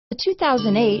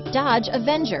2008 Dodge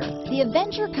Avenger. The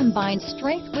Avenger combines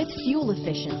strength with fuel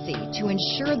efficiency to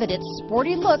ensure that its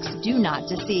sporty looks do not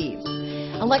deceive.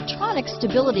 Electronic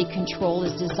stability control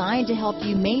is designed to help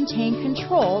you maintain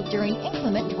control during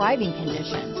inclement driving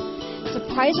conditions.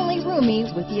 Surprisingly roomy,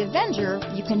 with the Avenger,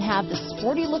 you can have the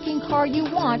sporty-looking car you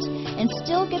want and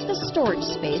still get the storage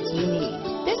space you need.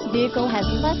 This vehicle has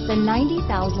less than 90,000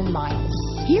 miles.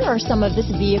 Here are some of this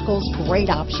vehicle's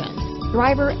great options: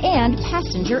 driver and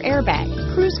passenger airbag,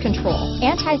 cruise control,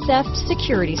 anti-theft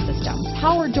security system,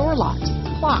 power door locks,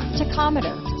 clock,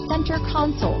 tachometer, center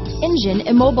console, engine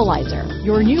immobilizer.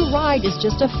 Your new ride is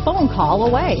just a phone call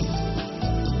away.